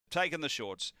taken the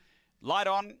shorts. Light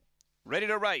on, ready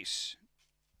to race.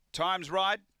 Time's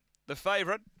right, the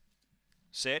favourite.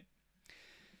 Set.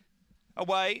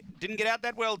 Away, didn't get out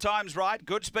that well, Time's Right.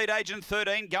 Good speed, Agent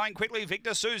 13, going quickly,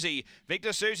 Victor Susie.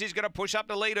 Victor Susie's going to push up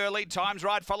to lead early. Time's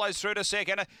Right follows through to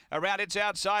second. Around its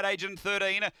outside, Agent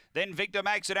 13. Then Victor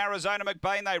Max and Arizona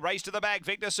McBain. They race to the back.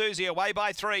 Victor Susie away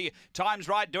by 3. Time's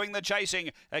Right doing the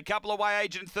chasing. A couple away,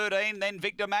 Agent 13. Then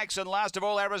Victor Max and last of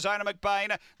all, Arizona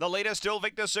McBain. The leader still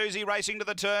Victor Susie racing to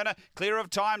the turn. Clear of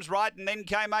Time's Right, and then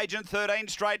came Agent 13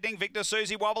 straightening. Victor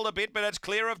Susie wobbled a bit, but it's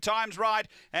clear of Time's Right.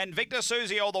 And Victor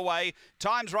Susie all the way.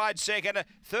 Time's Right second,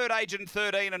 third Agent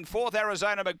 13 and fourth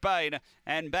Arizona McBain.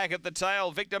 And back at the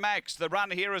tail, Victor Max. The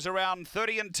run here is around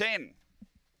 30 and 10.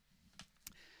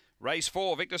 Race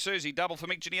 4, Victor Susie, double for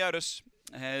Mick Giniotis,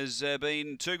 has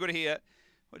been too good here.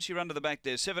 What'd she run to the back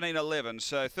there? 17-11,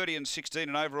 so 30 and 16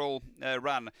 an overall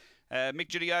run. Mick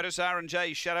Giniotis,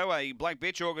 R&J Shadow, a Black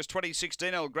Bitch, August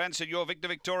 2016, El Gran Senor Victor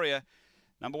Victoria.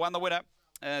 Number 1, the winner.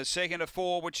 Second of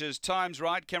 4, which is Time's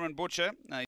Right, Cameron Butcher.